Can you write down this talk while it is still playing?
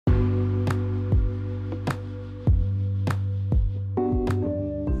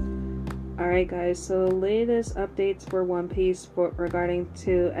Alright guys, so latest updates for One Piece regarding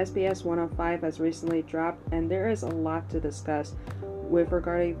to SBS 105 has recently dropped, and there is a lot to discuss with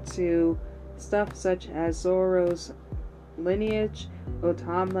regarding to stuff such as Zoro's lineage,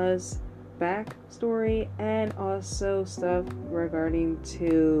 Otama's backstory, and also stuff regarding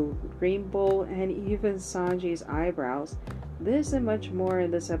to Green Bull and even Sanji's eyebrows. This and much more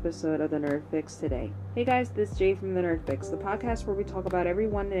in this episode of the Nerd Fix today. Hey guys, this is Jay from the Nerd Fix, the podcast where we talk about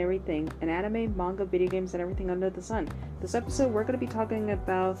everyone and everything, in anime, manga, video games, and everything under the sun. This episode, we're going to be talking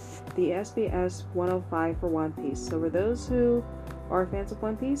about the SBS 105 for One Piece. So for those who are fans of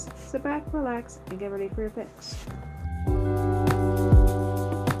One Piece, sit back, relax, and get ready for your fix.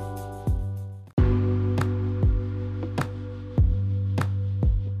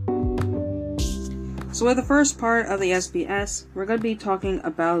 So with the first part of the SBS, we're going to be talking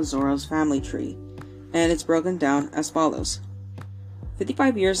about Zoro's family tree, and it's broken down as follows.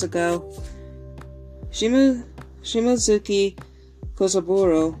 55 years ago, Shimozuki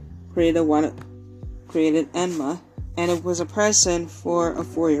Kozaburo created Enma, and it was a present for a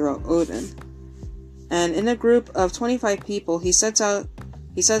 4-year-old Odin. And in a group of 25 people, he sets from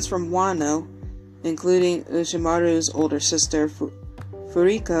Wano, including Ushimaru's older sister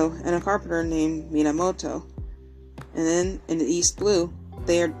Furiko, and a carpenter named Minamoto. And then in the East Blue,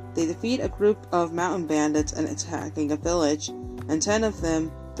 they defeat a group of mountain bandits and attacking a village, and 10 of them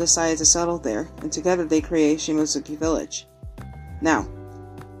decide to settle there, and together they create Shimozuki Village. Now,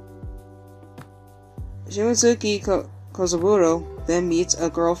 Shimozuki Kozaburo then meets a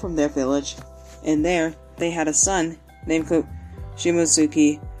girl from their village, and there they had a son named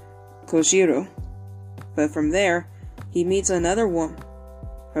Shimozuki Koshiro. But from there, he meets another woman.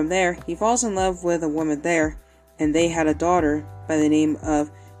 From there, he falls in love with a woman there, and they had a daughter by the name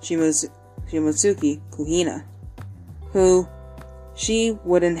of Shimotsuki Kuhina, who she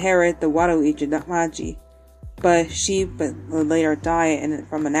would inherit the Wado Ichimaji, but she would later die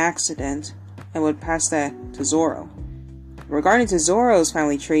from an accident and would pass that to Zoro. Regarding to Zoro's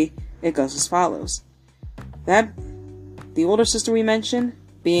family tree, it goes as follows. That the older sister we mentioned,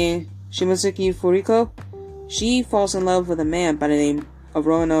 being Shimozuki Furiko, she falls in love with a man by the name of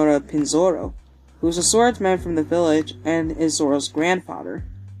Roronoa Pinzoro, who is a swordsman from the village and is Zoro's grandfather.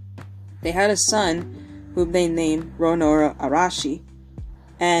 They had a son whom they named Roronoa Arashi,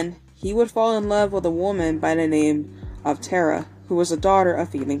 and he would fall in love with a woman by the name of Terra, who was a daughter of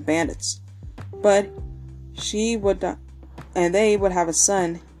thieving bandits. But they would have a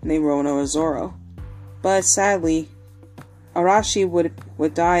son named Roronoa Zoro. But sadly, Arashi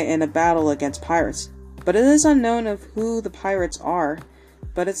would die in a battle against pirates. But it is unknown of who the pirates are,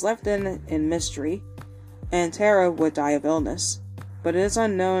 but it's left in mystery, and Terra would die of illness, but it is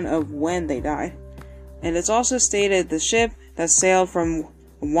unknown of when they died. And it's also stated the ship that sailed from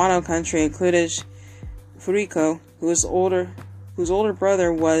Wano country included Furiko, whose older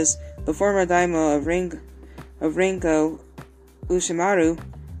brother was the former daimyo of Ringo Ushimaru,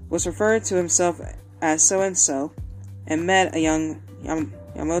 was referred to himself as so-and-so, and met a young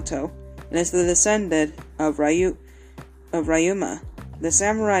Yamato, and is the descendant of Ryuma, the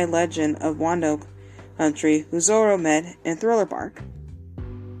samurai legend of Wano country, who Zoro met in Thriller Bark.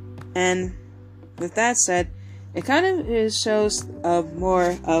 And with that said, it kind of shows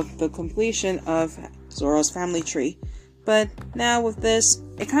more of the completion of Zoro's family tree. But now with this,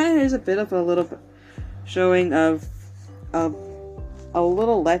 it kind of is a bit of a little showing of a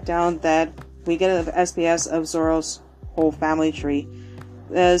little letdown that we get of SBS of Zoro's whole family tree.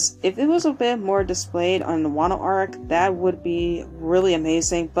 As if it was a bit more displayed on the Wano arc, that would be really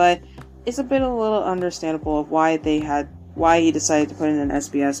amazing, but it's a little understandable of why he decided to put it in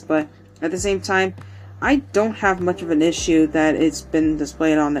SBS. But at the same time, I don't have much of an issue that it's been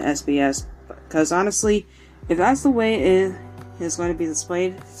displayed on the SBS, because honestly, if that's the way it is going to be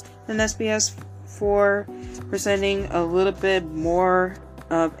displayed in SBS for presenting a little bit more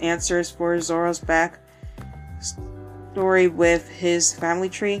of answers for Zoro's back story with his family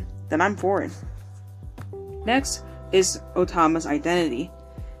tree, then I'm for it. Next is Otama's identity.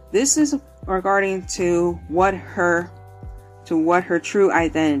 This is regarding to what her true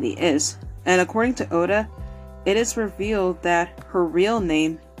identity is. And according to Oda, it is revealed that her real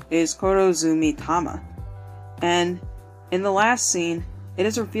name is Korozumi Tama. And in the last scene, it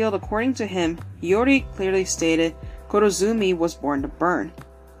is revealed according to him, he already clearly stated Korozumi was born to burn.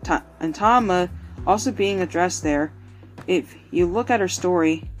 And Tama also being addressed there. If you look at her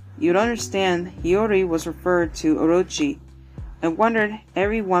story, you'd understand Hiyori was referred to Orochi, and wondered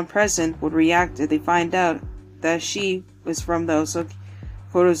everyone present would react if they find out that she was from the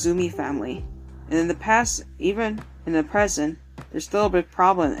Korozumi family. And in the past, even in the present, there's still a big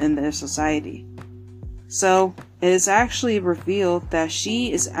problem in their society. So, it is actually revealed that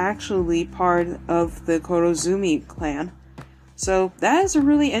she is actually part of the Korozumi clan. So, that is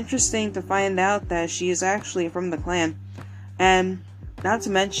really interesting to find out that she is actually from the clan. And, not to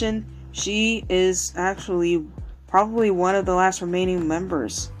mention, she is actually probably one of the last remaining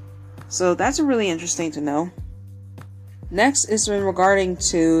members. So, that's really interesting to know. Next is in regarding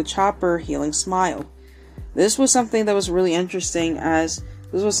to Chopper healing Smile. This was something that was really interesting, as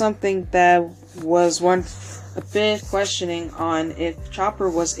this was something that was a bit questioning on if Chopper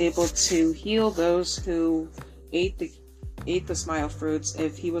was able to heal those who ate the Smile fruits,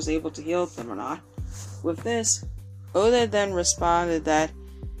 if he was able to heal them or not. With this, Oda then responded that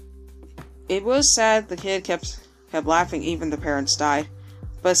it was sad the kid kept laughing even the parents died,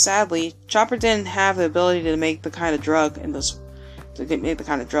 but sadly, Chopper didn't have the ability to make the kind of drug in this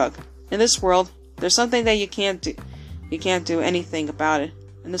world. There's something that you can't do. You can't do anything about it,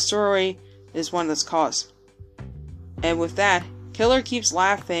 and the story is one that's caused. And with that, Killer keeps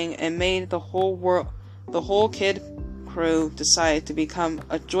laughing and made the whole kid crew decide to become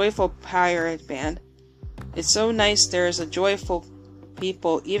a joyful pirate band. It's so nice there is a joyful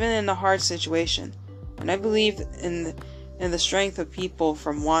people even in a hard situation, and I believe in the strength of people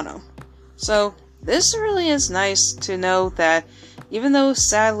from Wano. So this really is nice to know that even though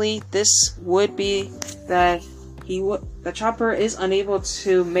sadly this would be that Chopper is unable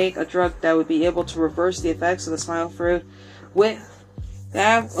to make a drug that would be able to reverse the effects of the Smile fruit with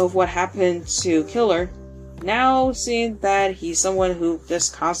that of what happened to Killer. Now seeing that he's someone who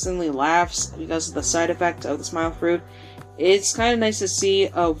just constantly laughs because of the side effect of the Smile fruit, it's kind of nice to see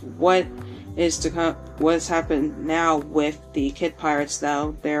of what is to come, what's happened now with the Kid Pirates.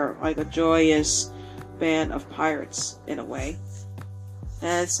 Now they're like a joyous band of pirates in a way,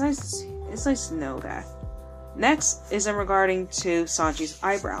 and it's nice to see. It's nice to know that. Next is in regarding to Sanji's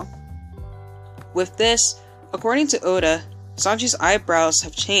eyebrow. With this, according to Oda, Sanji's eyebrows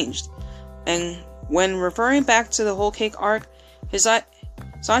have changed, and when referring back to the whole cake arc,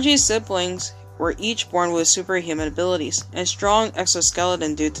 Sanji's siblings were each born with superhuman abilities and strong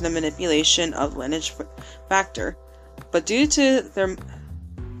exoskeleton due to the manipulation of lineage factor. But due to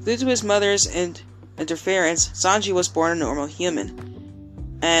his mother's interference, Sanji was born a normal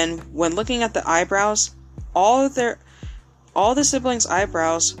human. And when looking at the eyebrows, all the siblings'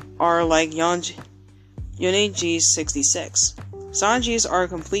 eyebrows are like Yoneji's 66. Sanji's are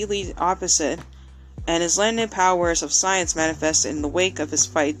completely opposite, and his limited powers of science manifested in the wake of his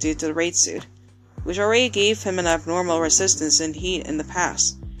fight due to the raid suit, which already gave him an abnormal resistance in heat in the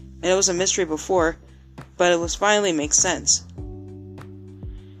past, and it was a mystery before, but it was finally makes sense.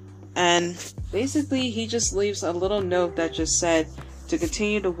 And basically, he just leaves a little note that just said to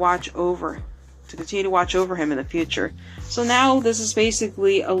continue to watch over him in the future. So now this is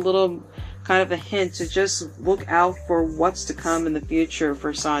basically a little kind of a hint to just look out for what's to come in the future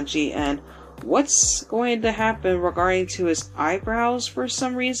for Sanji and what's going to happen regarding to his eyebrows for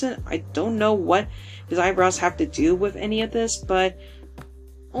some reason. I don't know what his eyebrows have to do with any of this, but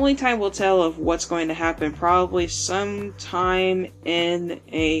only time will tell of what's going to happen, probably sometime in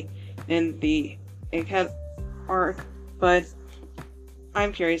the Egghead arc, but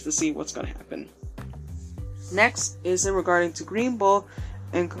I'm curious to see what's going to happen. Next is in regarding to Green Bull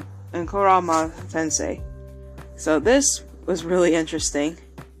and Kurama Tensei. So this was really interesting,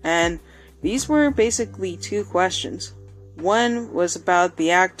 and these were basically two questions. One was about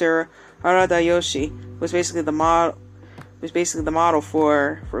the actor Harada Yoshi, was basically the model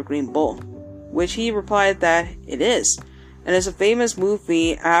for Green Bull, which he replied that it is, and it's a famous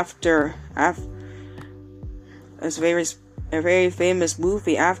movie it's a very famous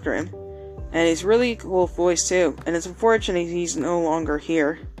movie after him, and he's really cool voice too. And it's unfortunate he's no longer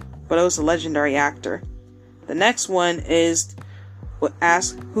here, but it was a legendary actor. The next one is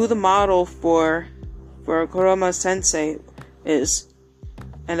ask who the model for Kurama Tensei is,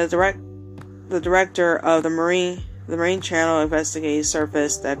 and the director of the Marine Channel investigative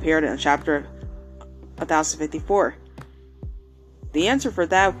service that appeared in chapter 1054. The answer for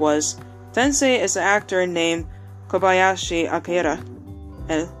that was Tensei is an actor named Kobayashi Akira,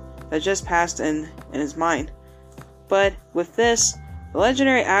 and that just passed in his mind. But with this, the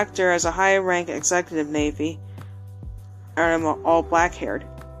legendary actor as a high-rank executive Navy, all black-haired.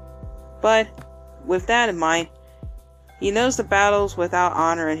 But with that in mind, he knows the battles without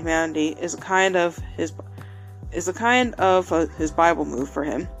honor and humanity is a kind of his Bible move for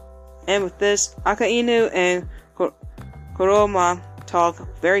him. And with this, Akainu and Kuroma talk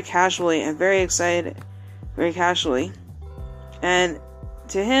very casually and very casually. And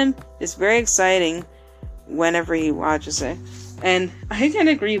to him, it's very exciting whenever he watches it. And I can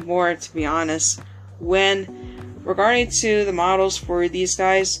agree more, to be honest. When regarding to the models for these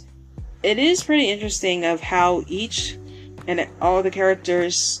guys, it is pretty interesting of how each and all the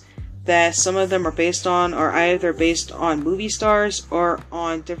characters that some of them are based on are either based on movie stars or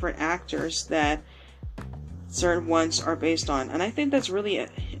on different actors that certain ones are based on. And I think that's really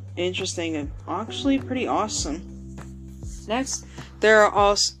interesting and actually pretty awesome. Next, there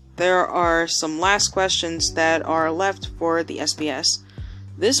are some last questions that are left for the SBS.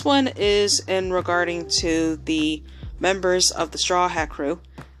 This one is in regarding to the members of the Straw Hat crew.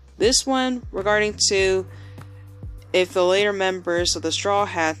 This one regarding to if the later members of the Straw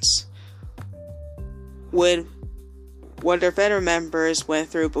Hats what their veteran members went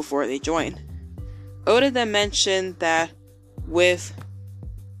through before they joined. Oda then mentioned that with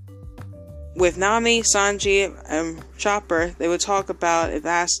Nami, Sanji, and Chopper, they would talk about if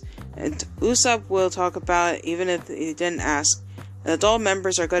asked, and Usopp will talk about it even if he didn't ask. And adult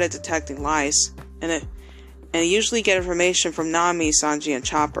members are good at detecting lies, and usually get information from Nami, Sanji, and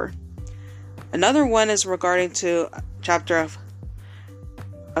Chopper. Another one is regarding to chapter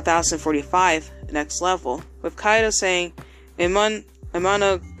 1045, next level, with Kaido saying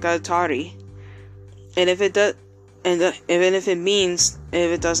Imonogatari, and if it does, and even if it means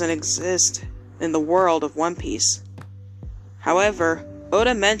if it doesn't exist in the world of One Piece. However,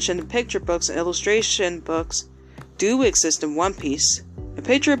 Oda mentioned picture books and illustration books do exist in One Piece. And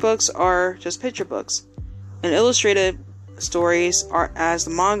picture books are just picture books, and illustrated stories are as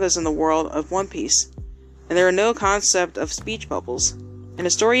the mangas in the world of One Piece. And there are no concept of speech bubbles. And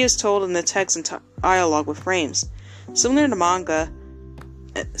the story is told in the text and dialogue with frames. Similar to manga,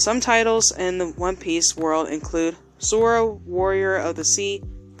 some titles in the One Piece world include Zoro, Warrior of the Sea,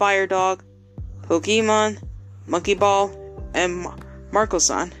 Fire Dog, Pokemon, Monkey Ball, and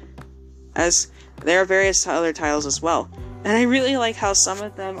Marco-san, as there are various other titles as well. And I really like how some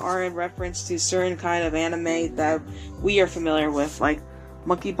of them are in reference to certain kind of anime that we are familiar with, like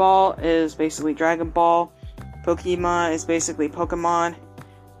Monkey Ball is basically Dragon Ball, Pokemon is basically Pokemon,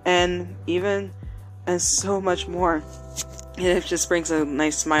 and so much more. And it just brings a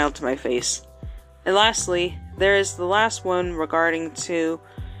nice smile to my face. And lastly, there is the last one regarding to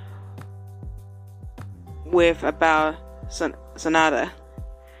about Sanada,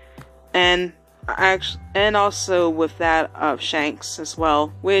 and also with that of Shanks as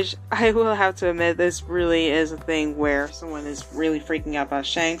well, which I will have to admit, this really is a thing where someone is really freaking out about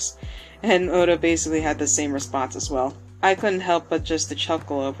Shanks, and Oda basically had the same response as well. I couldn't help but just to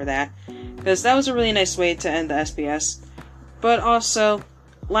chuckle over that, because that was a really nice way to end the SBS. But also,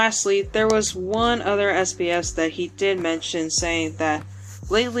 lastly, there was one other SBS that he did mention, saying that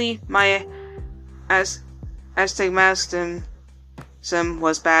lately my astigmatism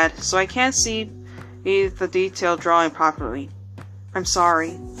was bad, so I can't see the detailed drawing properly. I'm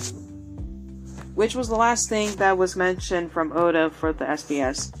sorry. Which was the last thing that was mentioned from Oda for the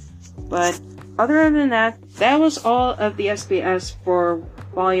SBS. But other than that, that was all of the SBS for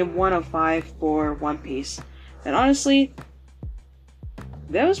Volume 105 for One Piece. And honestly,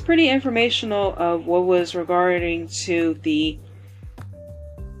 that was pretty informational of what was regarding to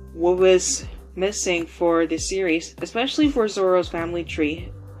what was missing for the series, especially for Zoro's family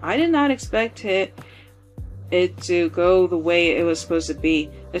tree. I did not expect it to go the way it was supposed to be,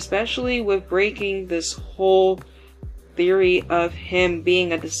 especially with breaking this whole theory of him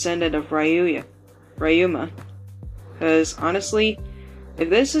being a descendant of Ryuma. Because honestly, if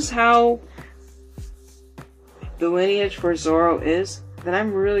this is how the lineage for Zoro is, then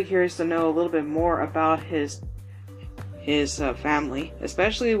I'm really curious to know a little bit more about his family,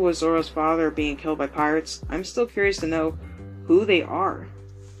 especially with Zoro's father being killed by pirates. I'm still curious to know who they are.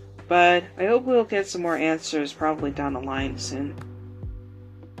 But I hope we'll get some more answers probably down the line soon.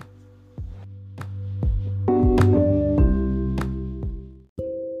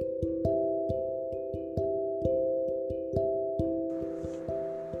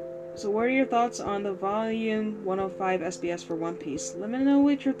 So what are your thoughts on the Volume 105 SBS for One Piece? Let me know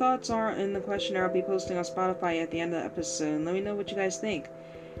what your thoughts are in the questionnaire I'll be posting on Spotify at the end of the episode. Let me know what you guys think.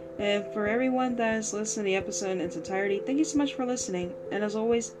 And for everyone that has listened to the episode in its entirety, thank you so much for listening. And as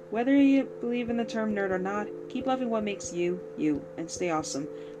always, whether you believe in the term nerd or not, keep loving what makes you, you, and stay awesome.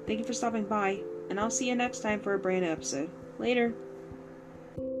 Thank you for stopping by, and I'll see you next time for a brand new episode. Later!